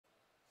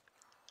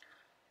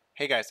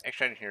Hey guys,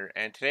 XJ9's here,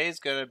 and today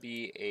is going to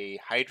be a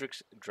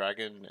Hydrix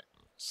Dragon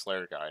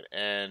Slayer guide,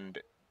 and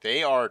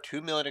they are 2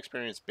 million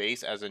experience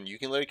base, as in you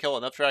can literally kill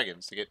enough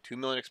dragons to get 2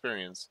 million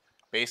experience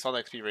based on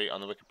the XP rate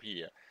on the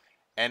Wikipedia,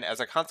 and as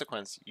a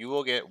consequence, you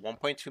will get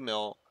 1.2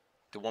 mil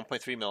to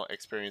 1.3 mil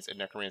experience in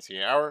Necromancy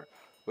an hour,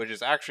 which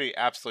is actually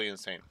absolutely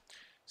insane.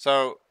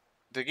 So,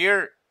 the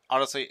gear,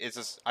 honestly, is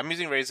just, I'm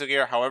using Razor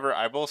gear, however,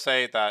 I will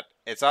say that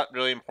it's not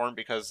really important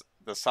because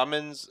the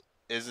summons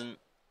isn't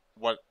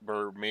what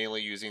we're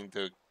mainly using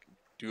to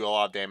do a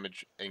lot of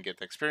damage and get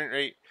the experience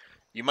rate.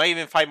 You might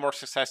even find more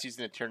success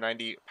using the tier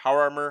 90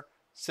 power armor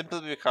simply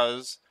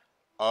because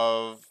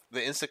of the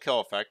insta kill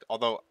effect,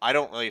 although I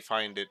don't really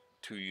find it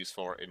too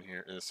useful in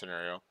here in this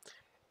scenario.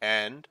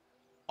 And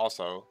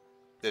also,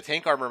 the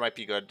tank armor might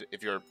be good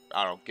if you're,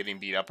 I don't know, getting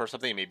beat up or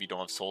something. Maybe you don't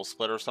have Soul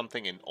Split or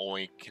something and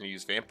only can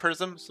use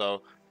Vampirism.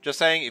 So, just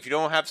saying, if you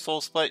don't have Soul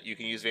Split, you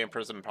can use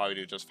Vampirism and probably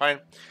do just fine.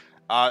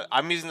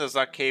 I'm using the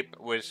Zuck cape,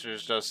 which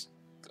is just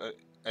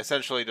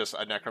essentially just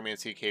a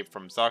Necromancy cape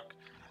from Zuck.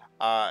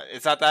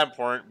 It's not that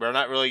important. We're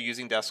not really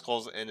using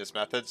Decimals in this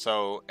method,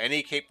 so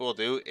any cape will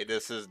do.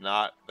 This is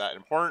not that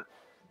important,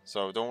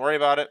 so don't worry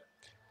about it.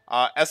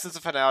 Essence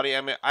of Finality,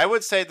 I mean, I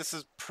would say this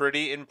is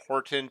pretty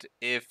important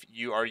if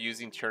you are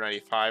using tier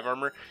 95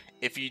 armor.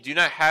 If you do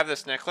not have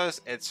this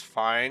necklace, it's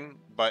fine,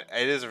 but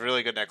it is a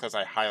really good necklace.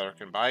 I highly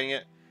recommend buying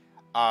it.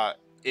 Uh,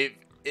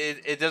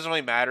 it doesn't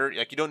really matter.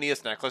 Like, you don't need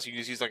this necklace. You can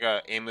just use like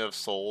a Amulet of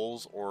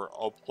Souls or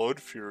a Blood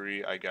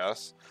Fury, I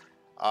guess.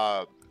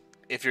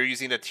 If you're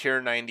using the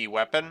tier 90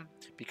 weapon,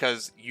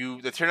 because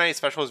the tier 90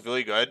 special is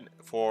really good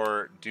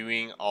for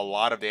doing a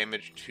lot of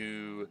damage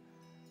to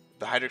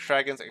the Hydrix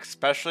dragons,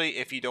 especially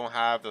if you don't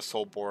have the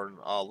Soulborn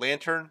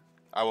Lantern.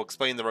 I will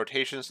explain the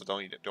rotation, so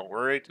don't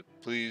worry.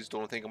 Please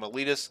don't think I'm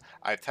elitist.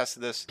 I've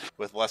tested this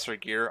with lesser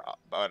gear,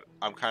 but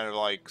I'm kind of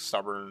like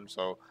stubborn,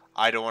 so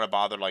I don't want to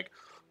bother like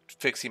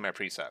fixing my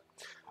preset.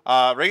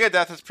 Ring of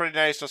Death is pretty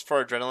nice just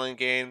for adrenaline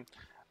gain.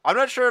 I'm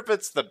not sure if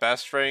it's the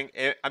best ring.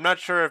 I'm not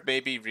sure if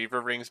maybe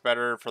Reaver Ring's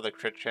better for the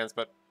crit chance,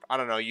 but I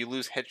don't know. You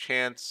lose hit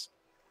chance.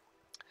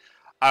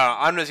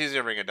 I'm just using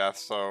a Ring of Death,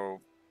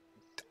 so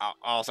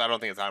honestly, I don't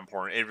think it's that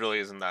important. It really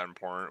isn't that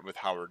important with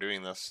how we're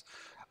doing this.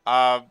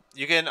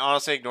 You can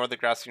honestly ignore the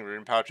Grasping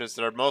Rune pouches.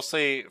 They're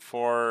mostly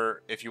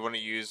for if you want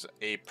to use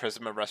a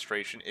Prism of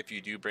Restoration if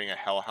you do bring a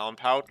Hellhound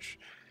pouch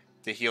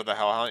to heal the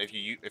Hellhound.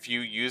 If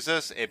you use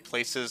this, it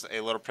places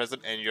a little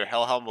prism, and your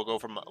Hellhound will go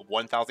from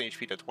 1,000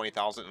 HP to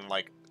 20,000 in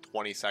like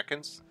 20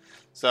 seconds.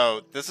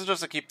 So this is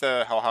just to keep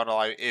the Hellhound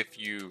alive if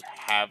you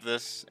have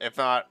this. If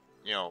not,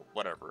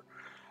 whatever.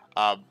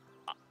 Um,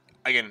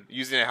 Again,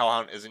 using a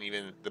Hellhound isn't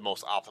even the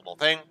most optimal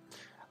thing.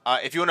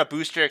 If you want to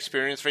boost your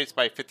experience rates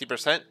by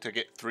 50% to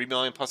get 3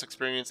 million plus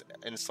experience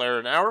in Slayer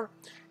an hour,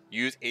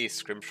 use a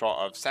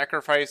Scrimshaw of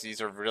Sacrifice.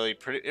 These are really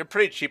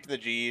pretty cheap in the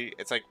GE.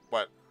 It's like,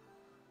 what,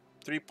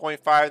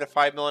 3.5 to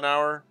 5 mil an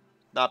hour?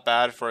 Not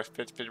bad for a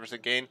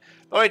 50% gain.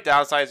 The only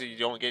downside is you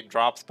don't get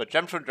drops, but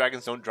Gemstone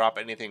Dragons don't drop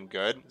anything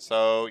good.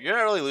 So you're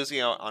not really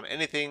losing out on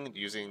anything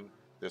using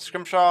the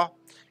Scrimshaw.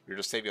 You're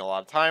just saving a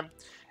lot of time.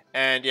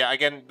 And yeah,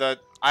 again,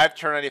 I have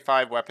turn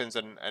 95 weapons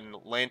and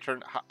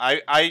lantern.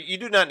 You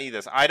do not need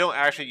this. I don't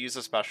actually use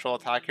a special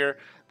attack here.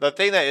 The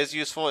thing that is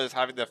useful is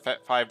having the Fet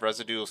 5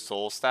 residual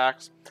soul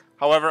stacks.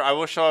 However, I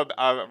will show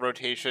a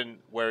rotation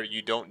where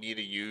you don't need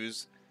to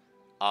use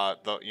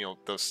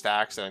those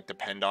stacks and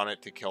depend on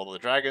it to kill the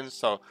dragons.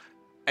 So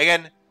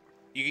again,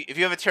 if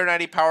you have a tier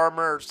 90 power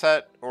armor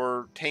set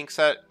or tank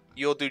set,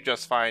 you'll do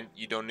just fine.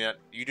 You do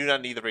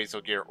not need the Razor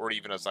gear or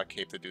even a Zuck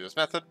cape to do this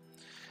method.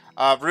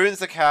 Runes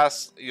to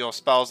cast,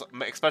 spells,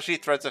 especially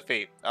Threads of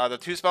Fate. The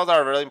two spells that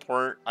are really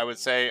important, I would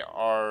say,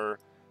 are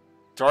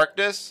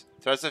Darkness,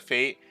 Threads of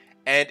Fate,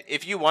 and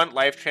if you want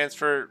Life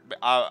Transfer,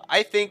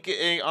 I think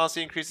it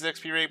honestly increases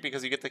XP rate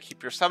because you get to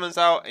keep your summons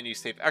out and you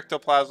save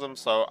Ectoplasm,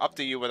 so up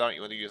to you whether or not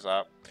you want to use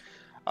that.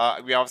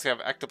 We obviously have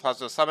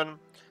Ectoplasm to summon.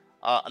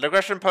 An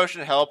Aggression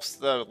Potion helps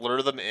to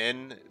lure them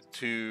in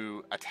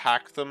to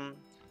attack them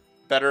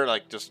better,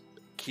 like just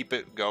keep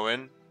it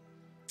going.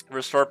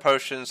 Restore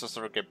Potions, just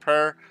a good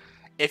prayer.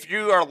 If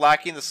you are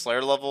lacking the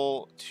Slayer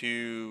level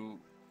to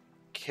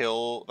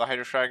kill the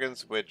Hydrix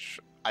dragons, which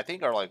I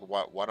think are like,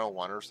 what,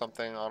 101 or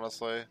something,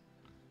 honestly?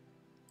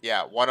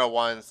 Yeah,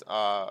 101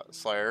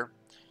 Slayer.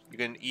 You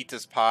can eat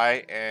this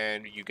pie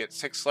and you get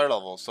 6 Slayer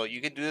levels. So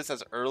you can do this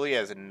as early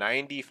as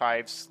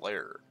 95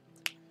 Slayer.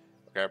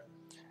 Okay.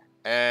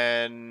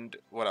 And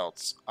what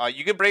else?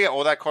 You can bring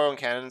all that coil and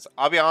cannons.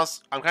 I'll be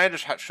honest, I'm kind of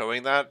just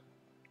showing that,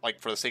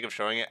 like, for the sake of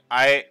showing it.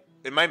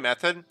 In my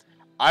method,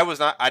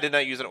 I did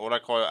not use an Oda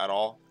coil at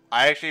all.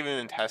 I actually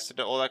even tested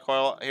the Oda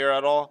coil here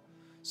at all.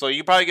 So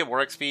you probably get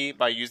more XP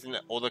by using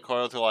the Oda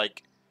coil to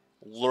like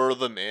lure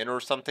them in or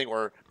something,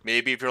 or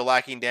maybe if you're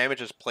lacking damage,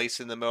 just place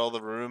it in the middle of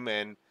the room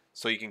and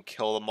so you can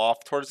kill them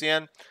off towards the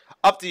end.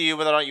 Up to you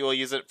whether or not you will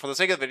use it. For the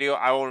sake of the video,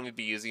 I won't even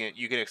be using it.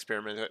 You can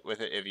experiment with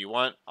it if you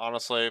want.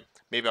 Honestly,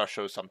 maybe I'll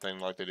show something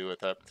like to do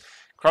with it.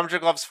 Crumbler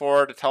Gloves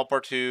 4 to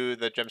teleport to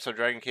the Gemstone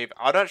Dragon Cave.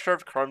 I'm not sure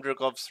if Crumbler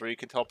Gloves 3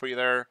 can teleport you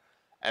there.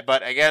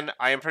 But again,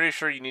 I am pretty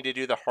sure you need to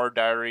do the hard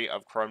diary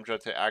of Korumja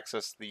to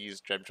access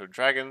these gemstone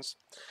dragons.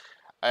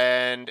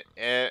 And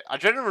a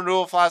general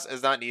renewal flask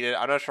is not needed.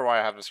 I'm not sure why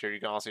I have this here. You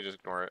can also just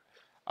ignore it.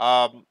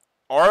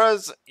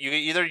 Auras, you can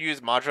either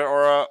use Madra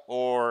Aura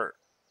or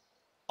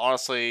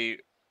honestly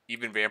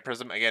even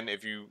Vampirism. Again,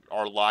 if you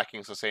are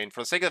lacking sustain.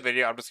 For the sake of the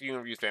video, I'm just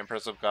going to use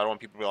Vampirism because I don't want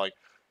people to be like,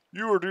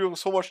 you are doing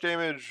so much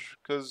damage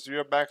because you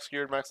have max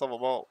gear, max level.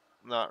 Well,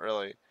 not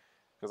really,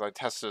 because I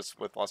tested this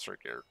with lesser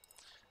gear.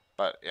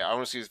 But yeah, I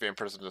want to use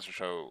Vampirism just to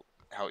show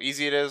how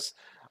easy it is.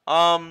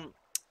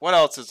 What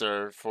else is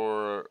there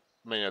for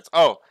minutes?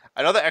 Oh,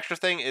 another extra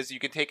thing is you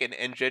can take an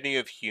Ingenuity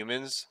of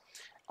Humans.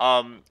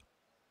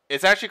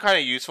 It's actually kind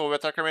of useful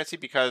with Necromancy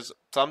because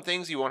some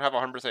things you won't have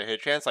 100%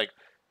 hit chance. Like,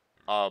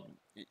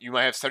 you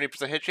might have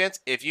 70% hit chance.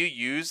 If you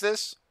use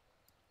this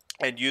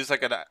and use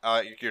like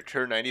your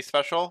turn 90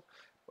 special,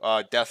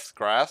 Death's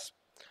Grasp,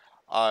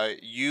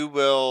 you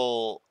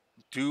will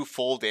do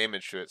full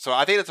damage to it. So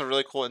I think that's a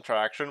really cool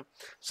interaction.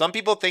 Some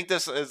people think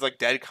this is like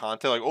dead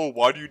content, like, oh,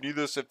 why do you need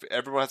this if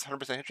everyone has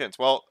 100% hit chance?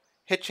 Well,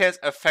 hit chance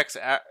affects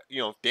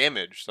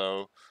damage,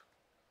 so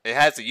it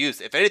has to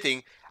use. If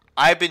anything,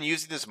 I've been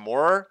using this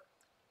more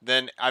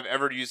than I've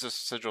ever used this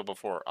sigil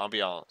before. I'll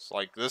be honest.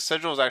 Like, this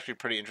sigil is actually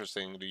pretty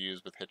interesting to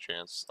use with hit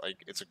chance. Like,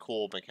 it's a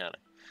cool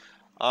mechanic.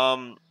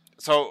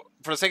 So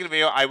for the sake of the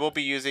video, I will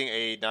be using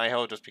a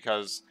Nihil just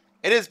because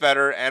it is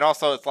better, and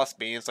also it's less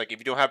means. Like, if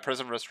you don't have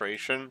Prism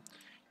Restoration,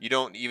 you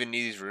don't even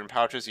need these rune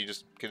pouches. You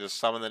just can just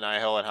summon the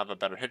Nihil and have a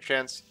better hit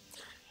chance.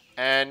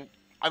 And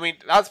I mean,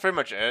 that's pretty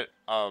much it.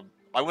 I'm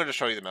going to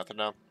show you the method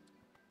now.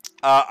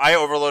 I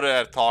overloaded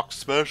at talk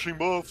smashing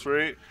buffs,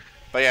 right?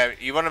 But yeah,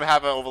 you want to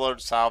have an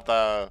overload salve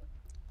the,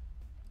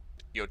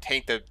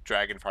 tank the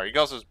dragon fire. You can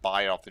also just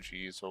buy it off the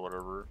G's or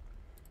whatever.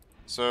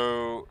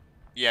 So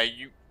yeah,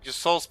 you just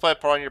soul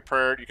split, put on your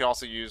prayer. You can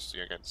also use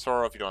again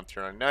Sorrow if you don't have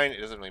tier 99. It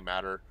doesn't really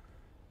matter.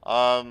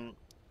 I'm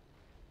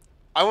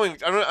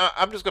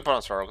just gonna put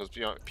on Sorrow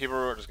because people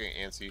are just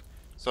getting antsy.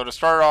 So to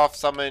start off,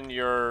 summon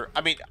your.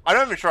 I mean, I'm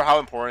not even sure how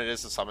important it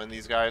is to summon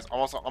these guys.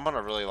 Almost, I'm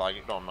gonna really like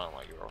it. No, I'm not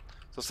like it, bro.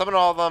 So summon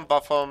all of them,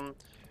 buff them,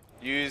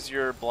 use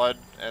your blood,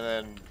 and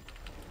then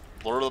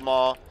lure them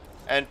all,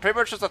 and pretty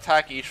much just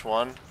attack each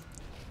one.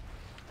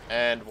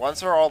 And once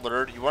they're all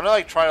lured, you want to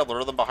like try to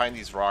lure them behind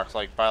these rocks,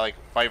 like by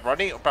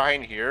running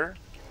behind here,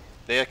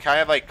 they kind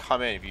of like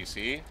come in. If you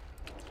see,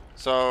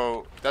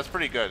 so that's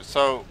pretty good.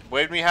 So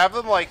when we have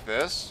them like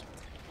this,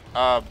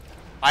 I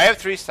have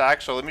 3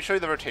 stacks. So let me show you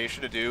the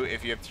rotation to do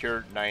if you have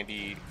tier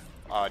 90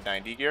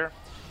 gear.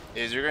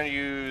 Is you're gonna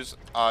use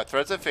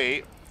Threads of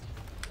Fate,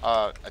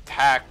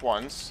 attack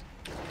once,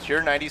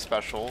 tier 90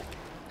 special,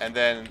 and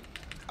then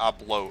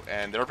bloat,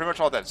 and they're pretty much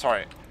all dead.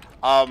 Sorry.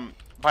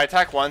 By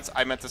attack once,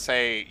 I meant to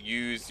say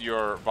use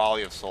your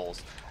Volley of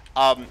Souls.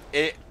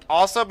 It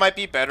also might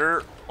be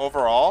better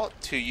overall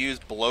to use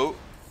bloat,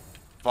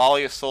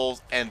 Volley of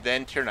Souls, and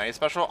then tier 90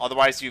 special.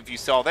 Otherwise, if you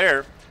saw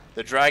there,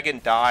 the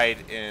dragon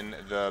died in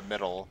the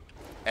middle,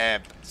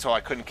 and so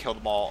I couldn't kill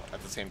them all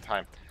at the same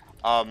time.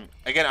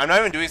 Again, I'm not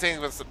even doing anything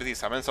with these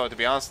summons, so to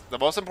be honest, the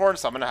most important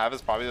summon to have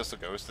is probably just a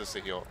ghost just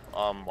to heal.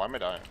 Why am I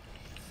dying?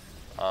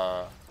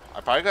 I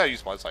probably gotta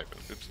use Blood Siphon.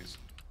 Oopsies.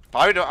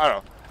 Probably don't. I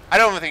don't know. I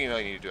don't even think you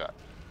really need to do that.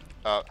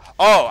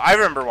 Oh, I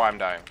remember why I'm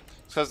dying.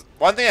 Because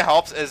one thing that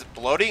helps is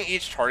bloating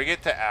each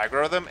target to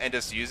aggro them, and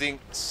just using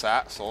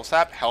Soul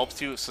Sap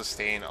helps you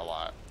sustain a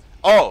lot.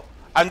 Oh,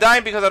 I'm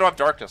dying because I don't have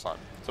Darkness on.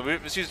 So we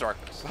just use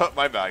Darkness.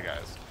 My bad,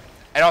 guys.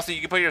 And also,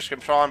 you can put your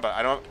Scrimshaw on, but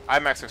I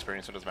have max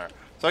experience, so it doesn't matter.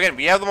 So again,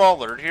 we have them all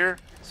lured here.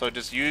 So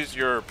just use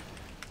your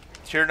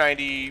tier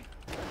 90.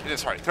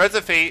 Sorry, Threads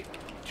of Fate,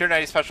 tier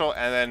 90 special,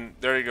 and then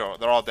there you go.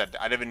 They're all dead.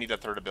 I didn't even need a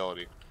third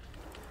ability.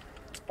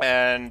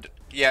 And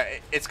yeah,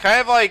 it's kind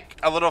of like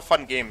a little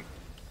fun game.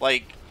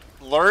 Like,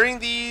 luring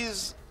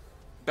these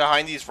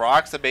behind these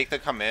rocks to make them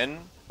come in.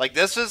 Like,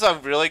 this is a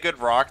really good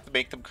rock to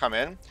make them come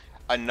in.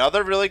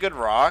 Another really good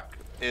rock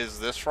is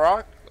this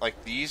rock.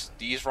 Like, these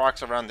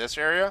rocks around this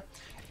area.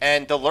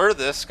 And to lure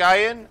this guy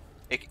in,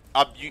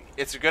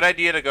 it's a good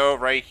idea to go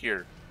right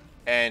here.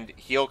 And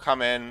he'll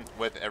come in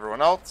with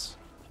everyone else.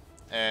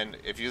 And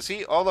if you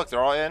see, oh look,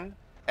 they're all in.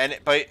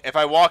 But if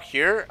I walk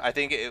here, I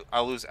think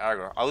I'll lose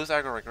aggro. I'll lose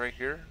aggro like right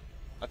here.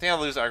 I think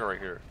I'll lose aggro right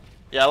here.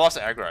 Yeah, I lost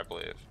aggro, I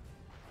believe.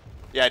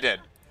 Yeah, I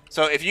did.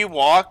 So if you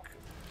walk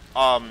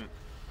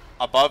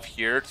above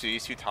here to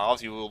these 2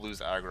 tiles, you will lose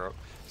aggro.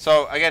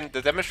 So again,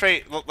 to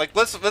demonstrate, like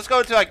let's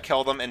go to like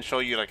kill them and show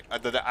you like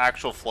the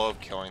actual flow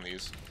of killing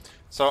these.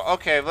 So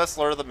okay, let's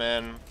lure them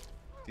in.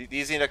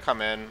 These need to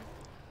come in.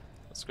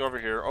 Let's go over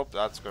here. Oh,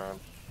 that's gonna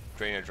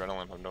drain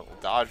adrenaline, but no,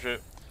 we'll dodge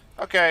it.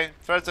 Okay,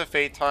 Threads of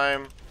Fate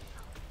time.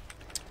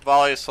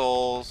 Volley of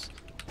Souls,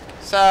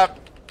 Sap,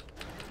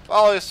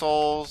 Volley of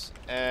Souls,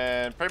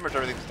 and pretty much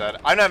everything's dead.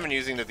 I'm not even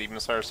using the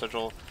Demon Slayer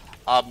sigil.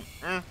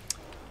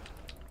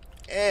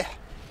 It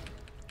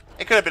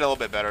could have been a little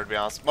bit better, to be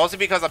honest. Mostly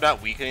because I'm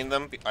not weakening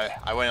them.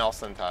 I went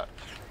else than that.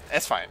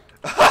 It's fine.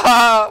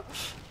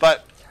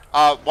 But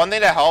one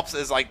thing that helps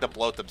is like to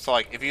bloat them. So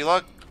like if you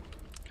look,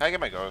 can I get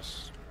my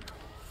ghost?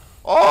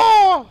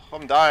 Oh,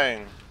 I'm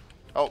dying.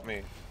 Help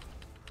me.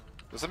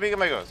 Just let me get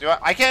my ghost. You know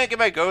what? I can't get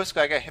my ghost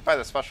because I got hit by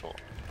the special.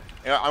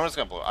 You know what? I'm just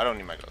gonna blow. I don't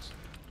need my ghost.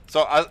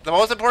 So the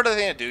most important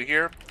thing to do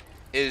here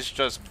is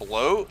just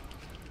bloat,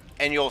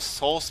 and you'll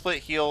soul split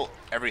heal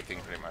everything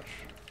pretty much.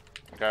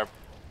 Okay.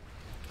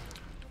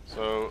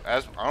 So I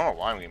don't know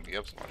why I'm gonna be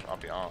up so much. I'll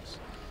be honest.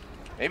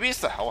 Maybe it's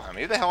the Hellhound.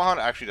 Maybe the Hellhound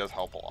actually does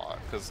help a lot.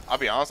 Because I'll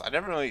be honest, I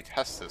never really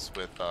test this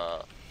with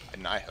a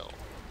Nihil.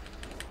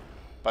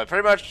 But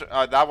pretty much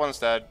that one's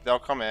dead. They'll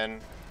come in,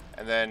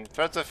 and then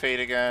Threads of Fate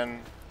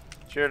again.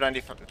 Tier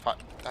 95. Not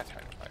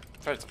 95.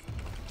 Threads of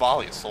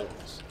Volley of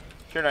Souls.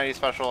 Tier 90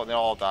 special, and they'll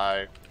all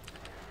die.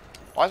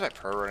 Why is my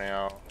prayer running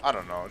out? I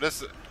don't know.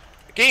 This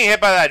getting hit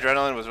by that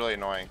adrenaline was really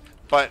annoying.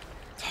 But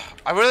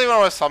I really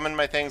want to summon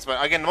my things.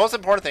 But again, the most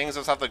important thing is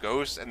just have the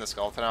ghost and the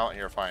skeleton out, and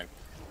you're fine.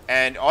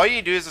 And all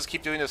you do is just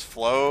keep doing this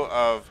flow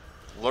of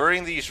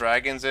luring these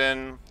dragons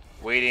in,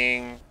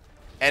 waiting.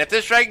 And if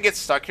this dragon gets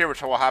stuck here,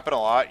 which will happen a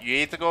lot, you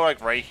need to go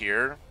like right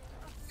here,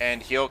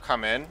 and he'll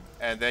come in,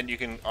 and then you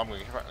can. Oh, I'm gonna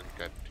okay,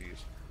 good. Jeez.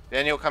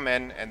 Then he'll come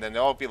in, and then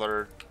they'll all be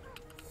lured.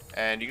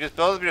 And you can just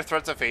build up your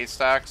Threats of Fate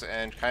stacks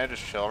and kind of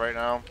just chill right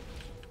now,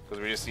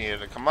 because we just need it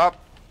to come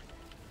up.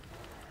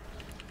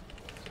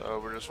 So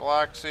we're just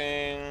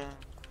relaxing.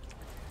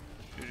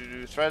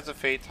 Threads of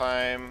Fate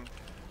time.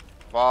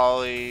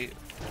 Volley.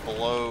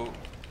 Below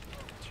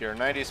tier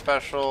 90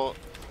 special,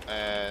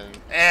 and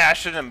I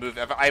shouldn't have moved.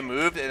 If I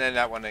moved and then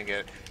that one didn't get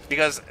it,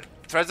 because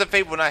Threads of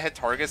Fate will not hit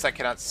targets that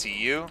cannot see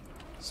you,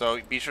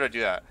 so be sure to do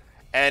that.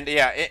 And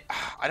yeah,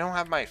 I don't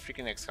have my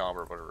freaking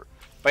Excalibur, whatever.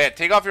 But yeah,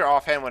 take off your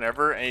offhand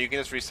whenever, and you can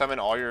just resummon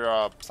all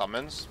your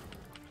summons,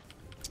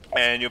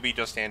 and you'll be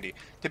just handy.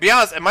 To be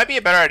honest, it might be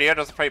a better idea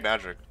just to play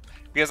magic,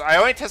 because I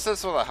only tested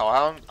this with a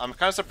Hellhound. I'm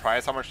kind of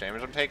surprised how much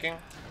damage I'm taking.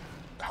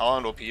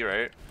 Hellhound OP,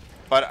 right?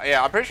 But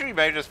yeah, I'm pretty sure you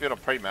might just be able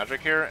to play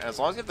magic here, and as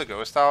long as you have the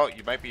ghost out,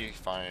 you might be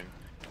fine.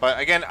 But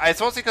again, it's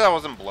mostly because I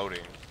wasn't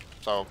bloating,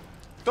 so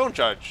don't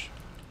judge.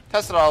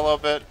 Test it out a little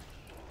bit,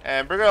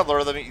 and we're gonna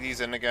lure these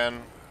in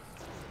again.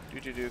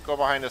 Go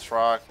behind this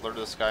rock, lure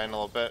this guy in a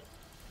little bit.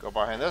 Go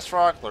behind this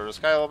rock, lure this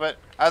guy a little bit.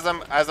 As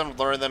I'm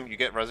luring them, you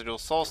get residual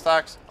soul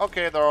stacks.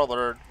 Okay, they're all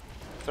lured.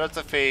 Threads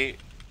of Fate,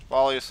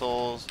 Volley of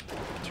Souls,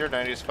 tier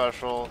 90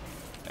 special,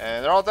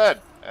 and they're all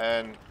dead.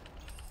 And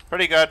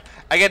pretty good.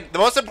 Again, the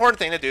most important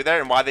thing to do there,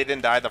 and why they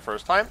didn't die the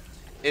first time,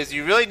 is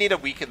you really need to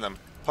weaken them.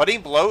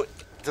 Putting bloat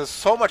does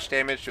so much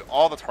damage to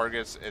all the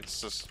targets.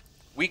 It's just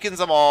weakens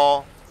them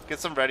all,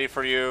 gets them ready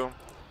for you.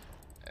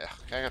 Ugh,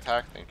 can I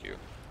attack? Thank you.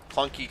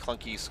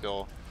 Clunky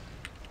skill.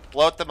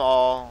 Bloat them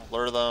all,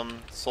 lure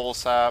them, soul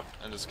sap,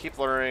 and just keep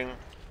luring.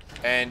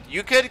 And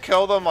you could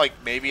kill them like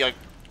maybe like,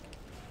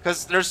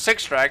 because there's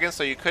 6 dragons,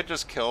 so you could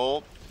just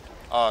kill,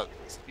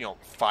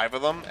 5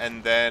 of them,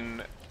 and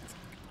then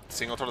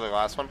single to the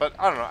last one, but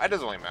I don't know, it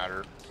doesn't really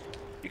matter.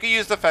 You can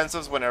use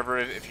defensives whenever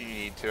if you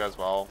need to as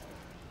well.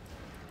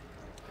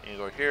 You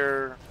go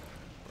here,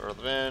 lure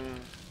them in,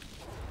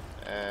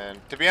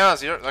 and to be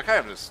honest, like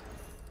I'm just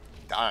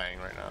dying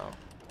right now.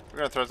 We're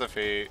gonna throw the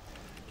Fate,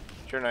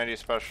 tier 90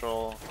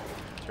 special,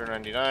 tier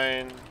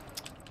 99.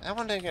 That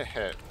one didn't get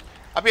hit.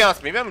 I'll be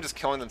honest, maybe I'm just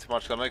killing them too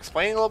much. I'm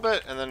explaining a little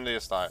bit and then they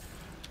just die.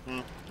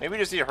 Maybe we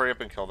just need to hurry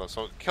up and kill them.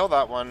 So kill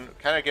that one,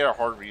 kind of get a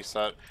hard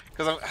reset.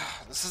 Because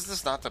this is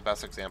just not the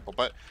best example,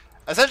 but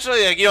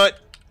essentially, like, you know what,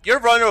 your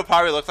run will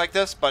probably look like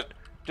this, but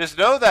just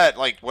know that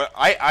like what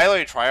I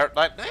really try hard.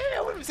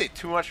 I wouldn't say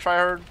too much try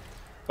hard,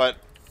 but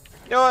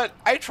you know what,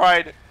 I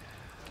tried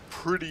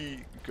pretty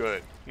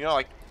good. You know,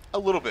 like a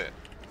little bit.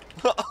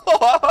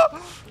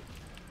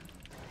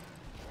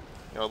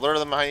 You know, lure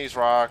them behind these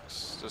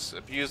rocks. Just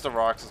abuse the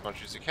rocks as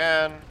much as you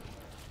can.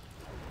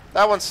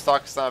 That one's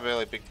stuck. It's not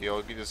really a big deal.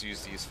 You can just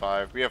use these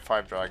 5. We have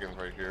 5 dragons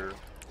right here.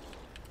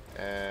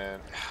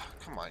 And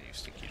come on, you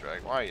stinky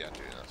dragon. Why are you not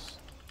doing this?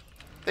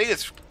 I think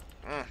it's.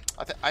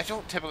 I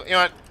don't typically. You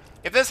know what?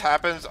 If this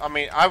happens, I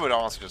mean, I would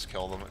honestly just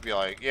kill them. It'd be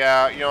like,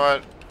 yeah, you know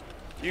what?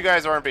 You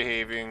guys aren't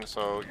behaving,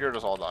 so you're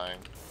just all dying.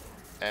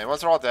 And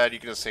once they're all dead, you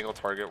can just single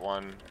target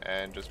one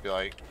and just be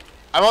like.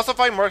 I'm also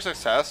finding more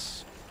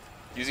success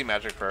using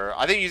Magic Prayer.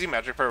 I think using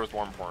Magic Prayer was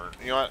more important.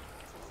 You know what?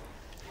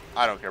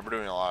 I don't care. We're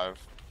doing it live.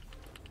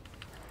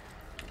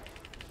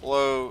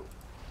 Bloat,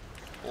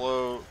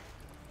 bloat,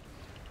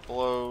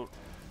 bloat,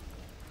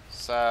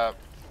 sap,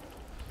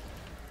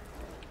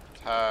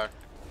 attack,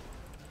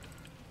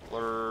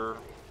 lure.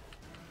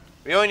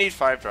 We only need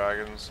 5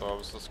 dragons, so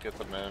let's get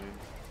them in.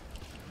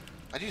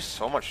 I do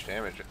so much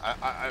damage.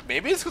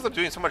 Maybe it's because I'm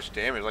doing so much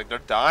damage. Like, they're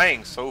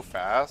dying so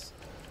fast.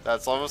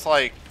 That's almost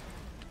like,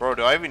 bro,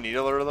 do I even need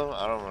to lure them?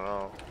 I don't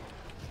know.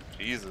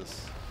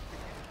 Jesus.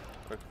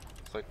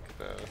 Click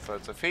the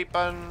Threads of Fate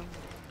button.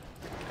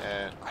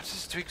 And I'm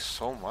just doing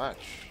so much.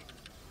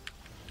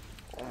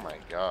 Oh my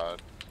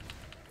god.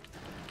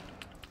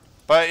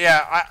 But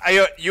yeah,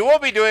 you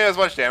won't be doing as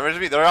much damage to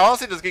me. They're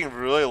honestly just getting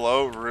really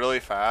low really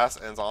fast,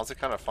 and it's honestly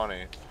kind of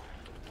funny.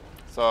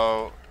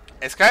 So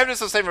it's kind of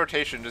just the same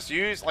rotation. Just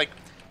use, like,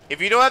 if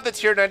you don't have the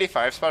tier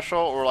 95 special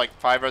or like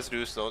 5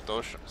 residue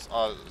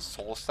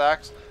soul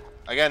stacks,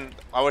 again,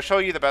 I will show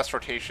you the best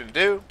rotation to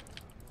do.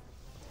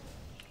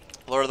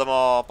 Lure them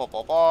all, blah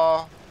blah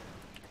blah.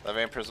 The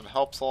vampirism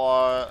helps a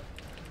lot.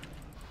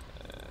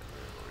 And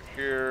over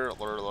here,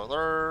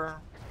 lure.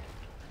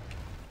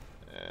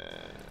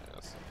 And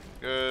that's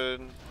looking good.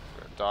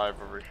 We're gonna dive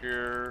over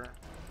here.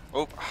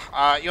 Oh,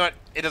 you know what?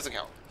 It doesn't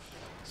count.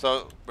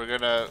 So we're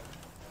gonna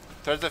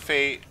Threads of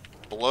Fate,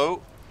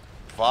 bloat,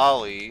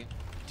 volley,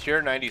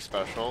 tier 90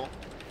 special,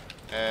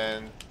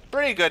 and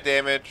pretty good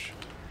damage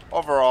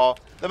overall.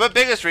 The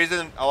biggest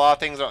reason a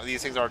lot of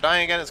these things are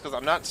dying again is because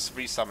I'm not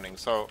resummoning.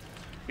 So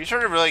be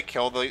sure to really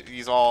kill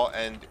these all,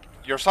 and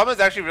your summons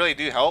actually really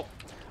do help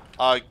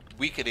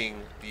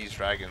weakening these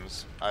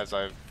dragons, as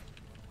I'm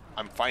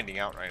finding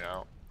out right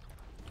now.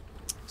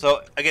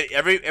 So again,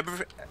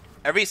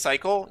 every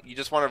cycle you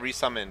just want to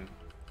resummon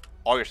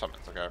all your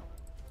summons, okay?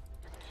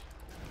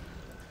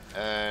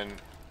 And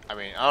I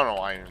mean, I don't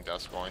know why I'm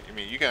just going. I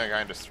mean, you can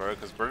kind of just throw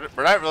it because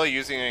we're not really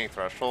using any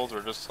thresholds.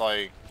 We're just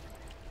like,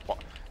 well,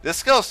 this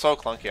skill is so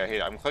clunky. I hate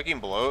it. I'm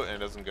clicking below and it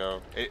doesn't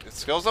go.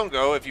 Skills don't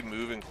go if you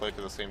move and click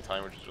at the same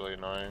time, which is really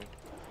annoying.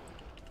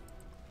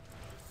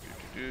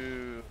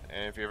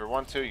 And if you ever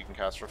want to, you can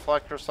cast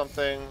Reflect or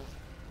something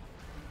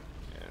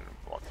and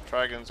walk the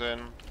dragons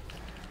in.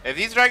 If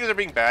these dragons are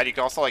being bad, you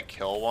can also like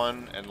kill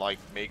one and like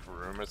make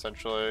room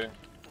essentially.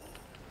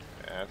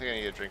 I think I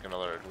need to drink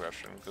another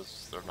aggression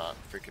because they're not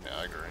freaking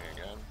aggroing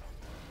again.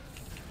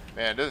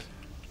 Man, this.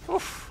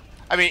 Oof.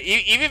 I mean,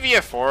 even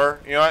via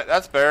 4, you know what?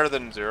 That's better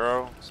than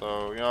 0.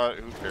 So, you know what?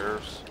 Who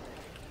cares?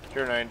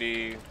 Tier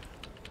 90.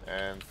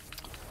 And,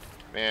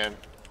 man,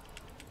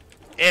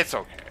 it's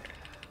okay.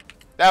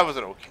 That was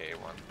an okay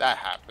one. That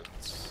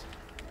happens.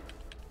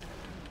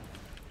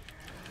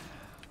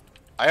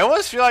 I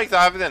almost feel like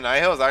having the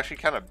Nihil is actually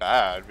kind of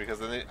bad because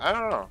then I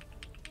don't know.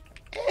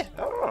 I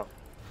don't know.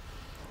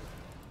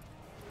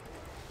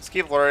 Just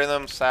keep luring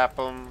them, sap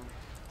them,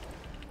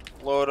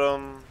 load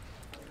them.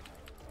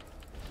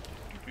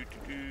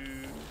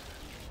 And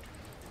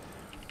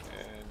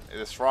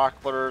this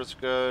rock lure is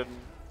good.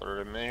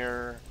 Lure them in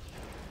here.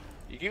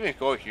 You can even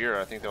go here.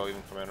 I think they'll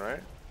even come in,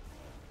 right?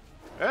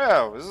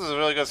 Yeah, this is a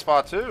really good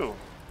spot too.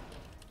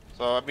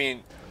 So I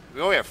mean,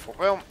 we only have 4.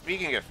 Well, we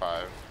can get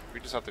 5. We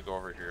just have to go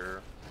over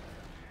here.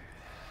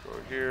 Go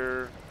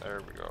here.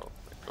 There we go.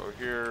 Go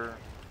here.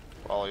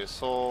 Volley of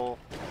Soul.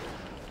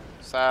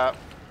 Sap.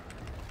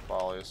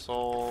 Volley of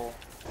Soul.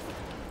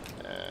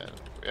 And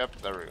yep,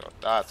 there we go.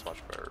 That's much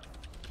better.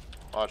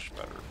 Much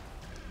better.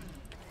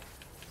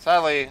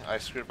 Sadly, I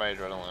screwed my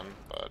adrenaline,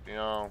 but you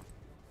know,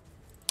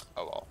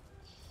 oh well.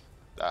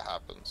 That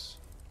happens.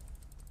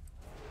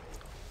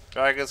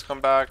 Dragons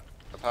come back.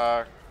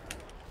 Attack.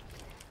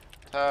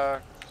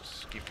 Attack.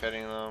 Just keep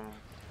hitting them.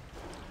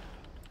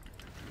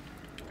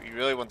 You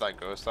really want that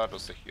ghost out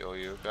just to heal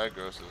you. That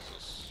ghost is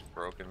just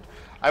broken.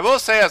 I will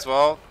say as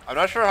well, I'm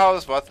not sure how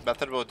this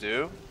method will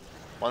do.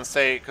 Once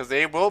because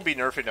they will be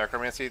nerfing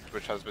Necromancy,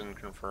 which has been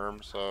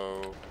confirmed,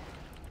 so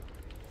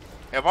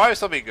it'll probably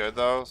still be good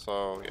though.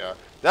 So yeah,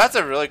 that's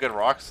a really good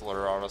rock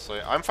lure, honestly.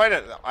 I'm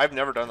finding I've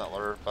never done that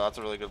lure, but that's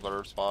a really good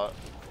lure spot.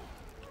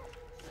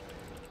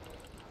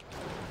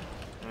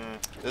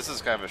 This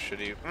is kind of a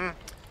shitty.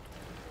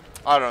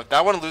 I don't know.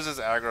 That one loses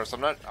aggro, so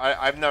I'm not.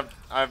 I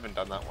haven't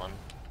done that one.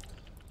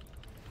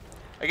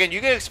 Again,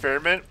 you can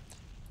experiment,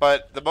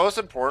 but the most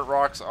important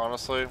rocks,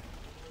 honestly,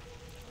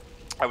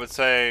 I would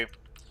say,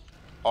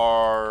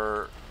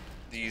 are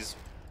these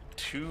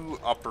 2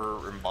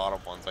 upper and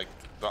bottom ones, like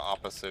the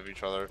opposite of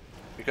each other,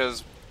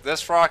 because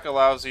this rock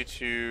allows you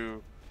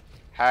to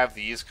have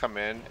these come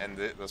in and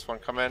this one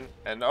come in,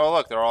 and oh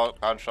look, they're all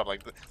bunched up.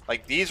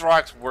 Like these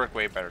rocks work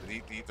way better.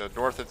 The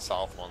north and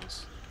south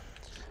ones.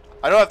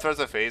 I don't have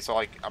Threads of Fate, so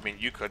like I mean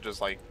you could just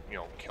like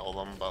kill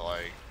them, but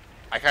like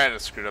I kind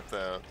of screwed up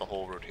the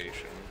whole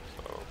rotation.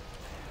 So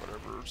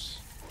whatever's.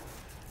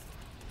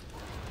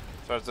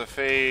 Threads of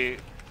Fate.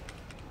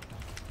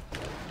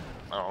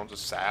 I don't know,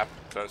 just sap.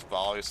 Just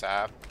volley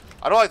sap.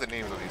 I don't like the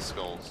names of these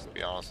skills, to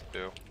be honest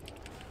with you.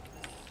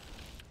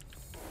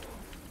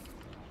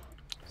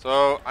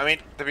 So, I mean,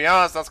 to be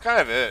honest, that's kind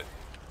of it.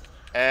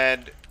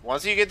 And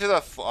once you get to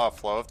the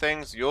flow of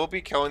things, you'll be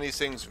killing these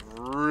things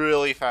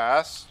really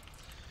fast.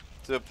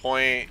 To the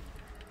point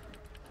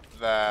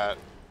that...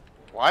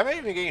 Why am I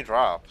even getting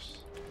drops?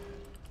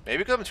 Maybe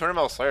because I'm 200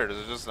 mil Slayer. Does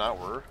it just not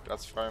work?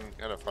 That's kind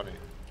of funny.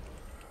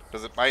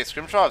 Because my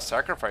Scrimshaw of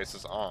Sacrifice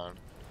is on.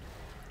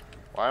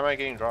 Why am I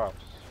getting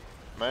drops?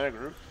 Am I in a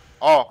group?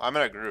 Oh, I'm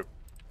in a group.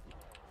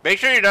 Make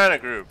sure you're not in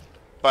a group.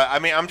 But I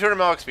mean, I'm 200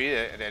 mil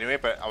XP anyway.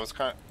 But I was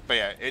kind of, but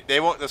yeah, they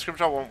won't. The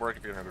Scrimshaw won't work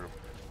if you're in a group.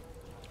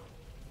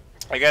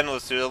 Again,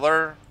 let's do the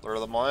lure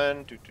them all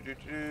in.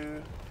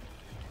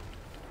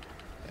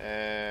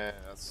 And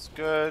that's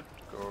good.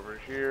 Go over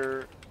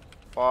here.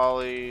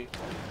 Volley,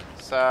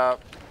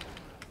 sap,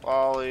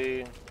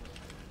 volley.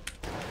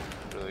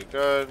 Really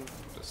good.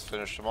 Just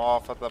finish them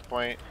off at that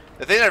point.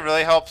 The thing that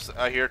really helps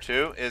here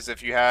too is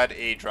if you had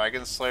a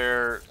Dragon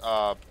Slayer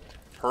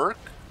perk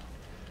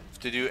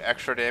to do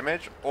extra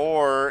damage,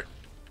 or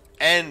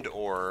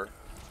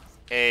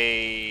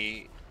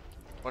a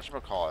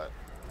whatchamacallit,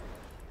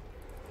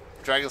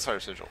 Dragon Slayer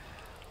Sigil.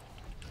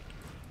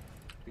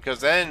 Because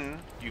then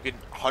you can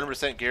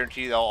 100%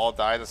 guarantee they'll all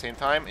die at the same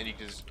time, and you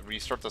can just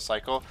restart the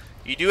cycle.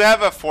 You do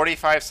have a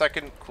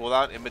 45-second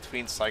cooldown in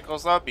between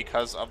cycles, though,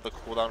 because of the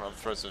cooldown of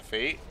Threads of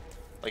Fate.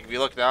 Like, if you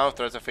look now,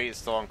 Threads of Fate is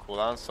still on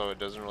cooldown, so it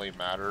doesn't really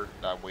matter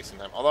that I'm wasting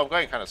time. Although I'm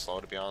going kind of slow,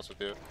 to be honest with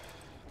you.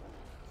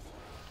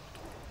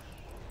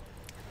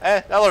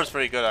 That lure's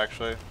pretty good,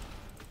 actually.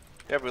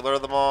 Yep, we lure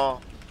them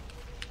all.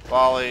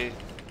 Volley.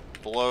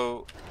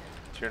 Bloat.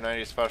 Tier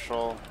 90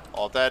 special.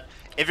 All dead.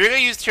 If you're going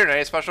to use Tier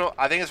 90 special,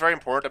 I think it's very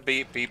important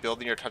to be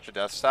building your Touch of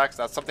Death stacks.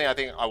 That's something I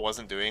think I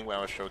wasn't doing when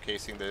I was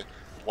showcasing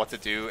what to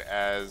do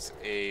as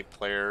a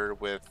player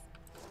with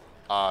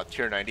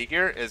Tier 90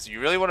 gear, is you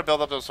really want to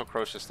build up those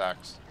Socrocious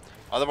stacks.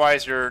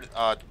 Otherwise, your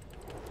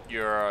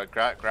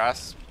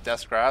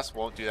Death's Grass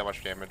won't do that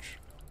much damage.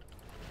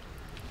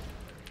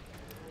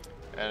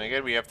 And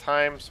again, we have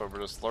time, so we're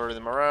just luring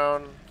them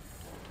around.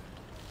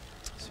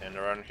 Stand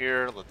around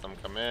here, let them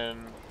come in.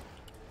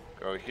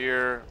 Go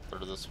here,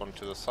 lure this one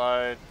to the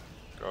side.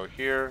 Go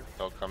here,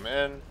 they'll come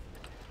in.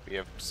 We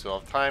still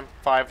have time.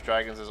 5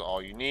 dragons is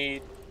all you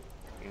need.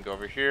 You can go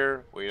over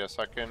here, wait a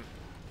second.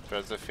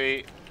 Threads of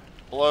Fate,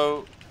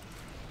 Bloat,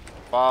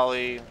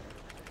 Volley,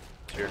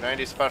 Tier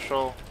 90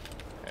 special,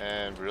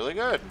 and really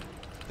good.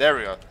 There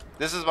we go.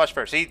 This is much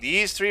better. See,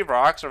 these 3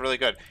 rocks are really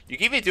good. You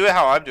can even do it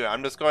how I'm doing.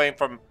 I'm just going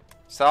from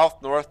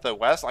south, north to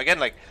west. Again,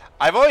 like,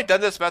 I've only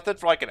done this method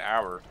for like an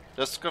hour,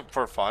 just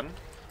for fun.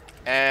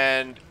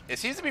 And it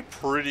seems to be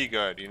pretty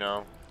good, you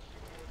know.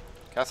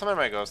 Cast summon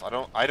my ghost.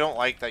 I don't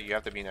like that you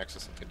have to be next to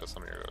something to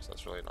summon your ghost.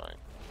 That's really annoying.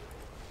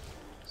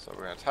 So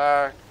we're gonna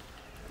attack,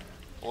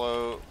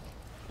 bloat,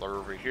 lure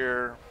over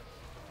here.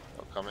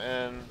 They'll come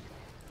in.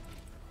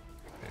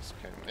 Just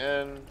come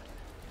in.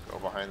 Go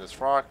behind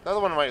this rock. The other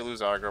one might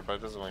lose aggro, but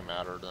it doesn't really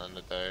matter at the end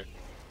of the day.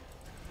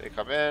 They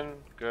come in.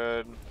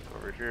 Good.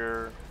 Over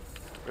here.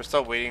 We're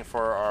still waiting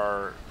for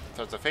our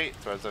Threads of Fate.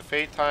 Threads of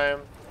Fate time.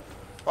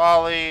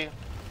 Volley.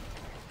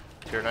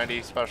 Tier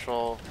 90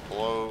 special.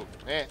 Bloat.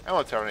 I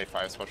want Tier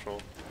 95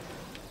 special.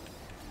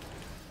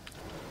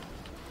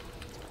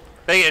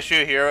 Big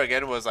issue here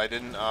again was I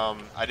didn't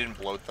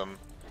bloat them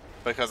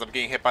because I'm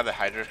getting hit by the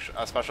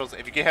Hydrix specials.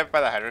 If you get hit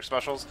by the Hydrix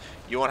specials,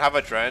 you won't have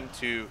a Dren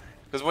to,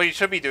 because what you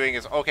should be doing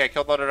is, okay, I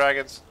killed all the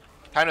dragons,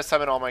 time to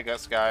summon all my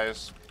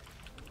guys.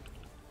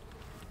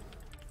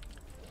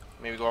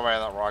 Maybe go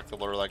around that rock to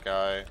lure that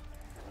guy,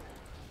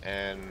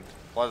 and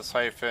Blood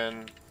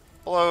Siphon,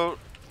 bloat,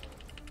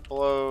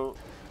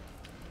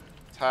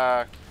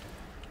 attack,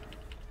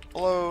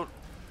 bloat,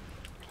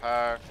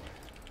 attack.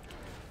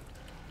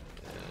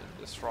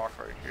 This rock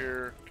right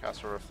here,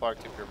 cast a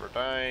reflect if you're ever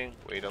dying,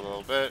 wait a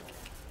little bit,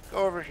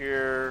 go over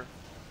here,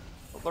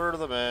 lure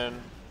them in.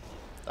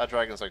 That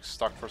dragon's like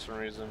stuck for some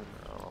reason,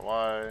 I don't know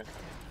why.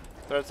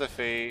 Threads of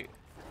Fate,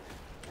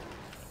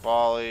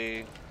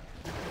 Volley,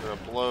 gonna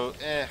bloat,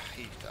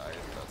 he died,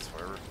 that's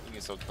whatever. You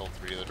can still kill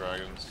 3 of the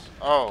dragons.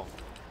 Oh,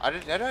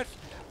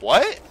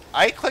 what?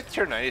 I clicked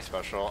Tier 90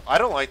 special. I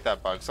don't like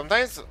that bug.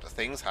 Sometimes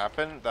things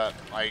happen that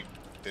I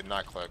did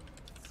not click.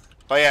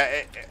 But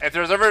yeah, if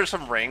there's ever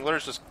some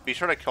Wranglers, just be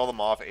sure to kill them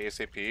off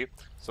ASAP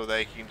so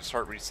they can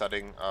start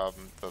resetting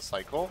the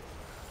cycle.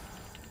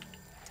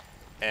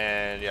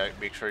 And yeah,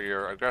 make sure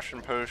you're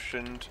aggression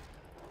potioned.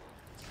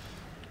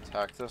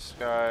 Attack this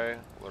guy,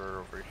 lure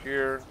over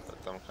here,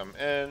 let them come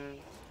in,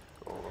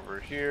 go over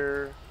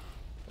here,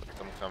 let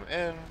them come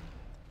in.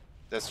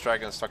 This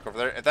dragon's stuck over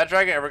there. If that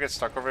dragon ever gets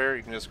stuck over here,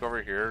 you can just go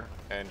over here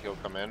and he'll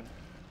come in.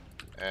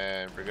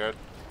 And we're good.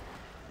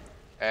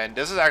 And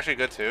this is actually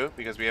good too,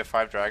 because we have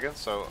 5 dragons,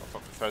 so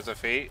Threads of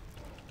Fate,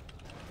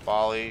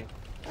 Volley,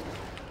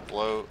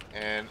 Bloat,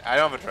 and I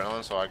don't have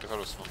Adrenaline, so I guess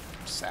I'll just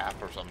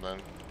sap or something.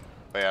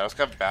 But yeah, I just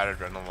got bad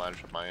Adrenaline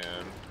ledge at my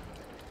end.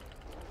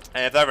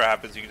 And if that ever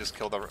happens, you can just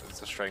kill the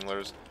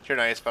Stranglers. Tier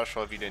 90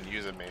 special if you didn't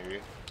use it, maybe.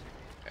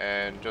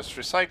 And just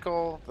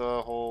recycle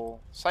the whole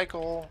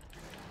cycle.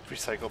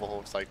 Recycle the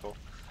whole cycle.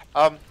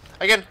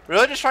 Again,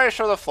 really just trying to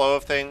show the flow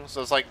of things.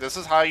 So it's like, this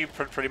is how you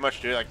pretty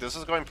much do it. Like, this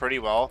is going pretty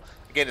well.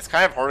 Again, it's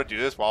kind of hard to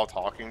do this while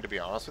talking, to be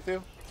honest with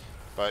you.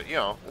 But, you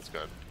know, it's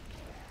good.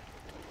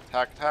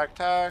 Attack, attack,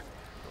 attack.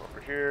 Go over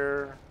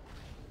here.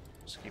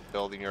 Just keep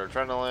building your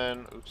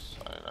adrenaline. Oops,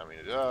 I did not mean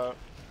to do that.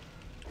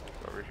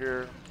 Go over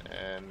here.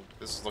 And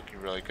this is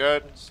looking really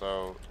good.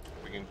 So,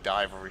 we can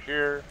dive over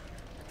here.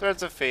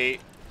 Threads of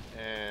Fate.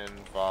 And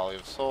Volley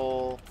of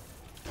Soul.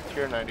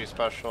 Tier 90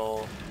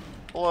 special.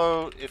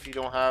 Bloat if you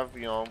don't have,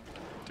 you know,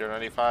 Tier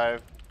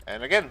 95.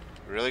 And again,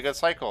 really good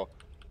cycle.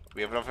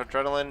 We have enough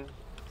adrenaline.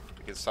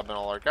 We can summon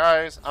all our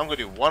guys. I'm going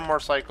to do one more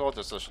cycle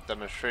just to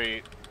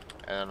demonstrate,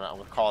 and I'm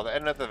going to call it the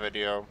end of the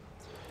video.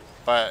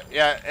 But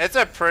yeah, it's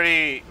a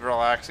pretty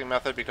relaxing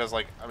method because,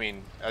 like, I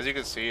mean, as you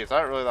can see, it's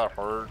not really that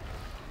hard.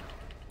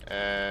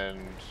 And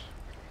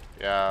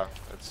yeah,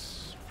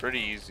 it's pretty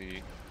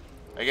easy.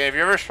 Again, if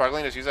you're ever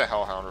struggling, just use a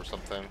Hellhound or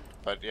something.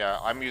 But yeah,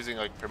 I'm using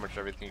like pretty much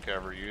everything you could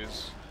ever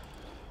use.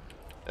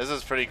 This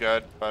is pretty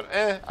good, but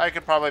I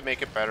could probably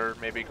make it better.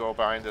 Maybe go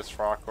behind this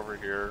rock over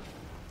here.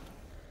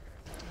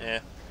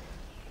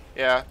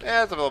 Yeah,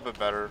 it's a little bit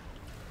better.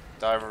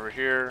 Dive over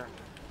here.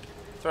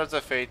 Threads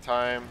of Fate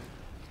time.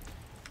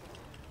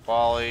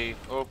 Volley.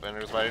 Oh, and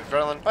there's my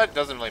adrenaline, but it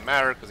doesn't really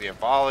matter because you have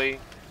volley.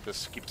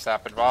 Just keep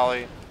sapping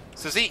volley.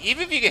 So see,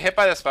 even if you get hit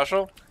by the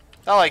special,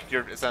 not like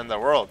it's the end of the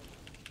world.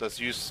 Just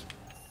use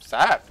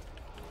sap.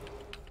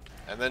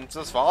 And then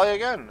just volley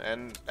again.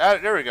 And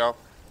there we go.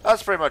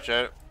 That's pretty much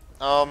it.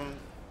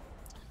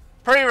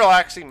 Pretty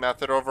relaxing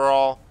method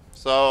overall.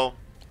 So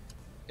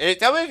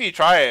tell me if you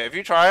try it. If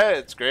you try it,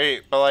 it's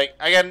great. But like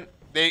again,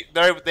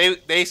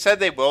 they said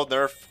they will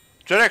nerf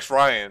Gen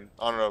Ryan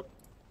on a,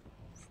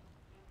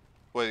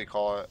 what do you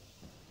call it?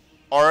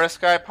 RS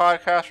Guy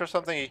podcast or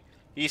something.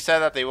 He said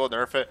that they will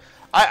nerf it.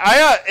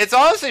 It's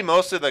honestly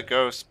mostly the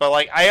ghost, but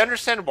like I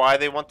understand why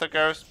they want the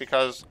ghost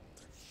because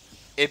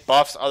it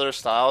buffs other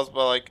styles.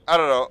 But like I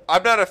don't know,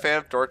 I'm not a fan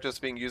of Darkness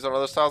being used on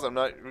other styles. I'm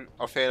not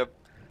a fan of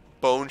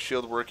Bone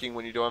Shield working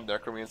when you don't have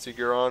Necromancy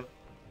gear on.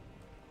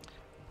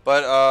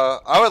 But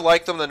I would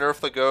like them to nerf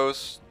the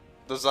ghost.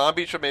 The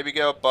zombie should maybe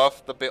get a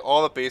buff.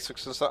 All the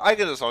basics and stuff. I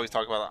can just always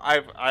talk about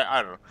it.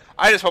 I don't know.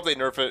 I just hope they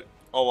nerf it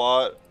a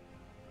lot,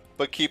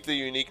 but keep the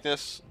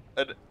uniqueness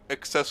and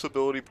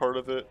accessibility part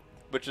of it,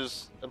 which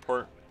is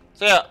important.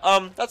 So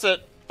yeah, that's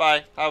it.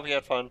 Bye. I hope you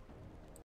had fun.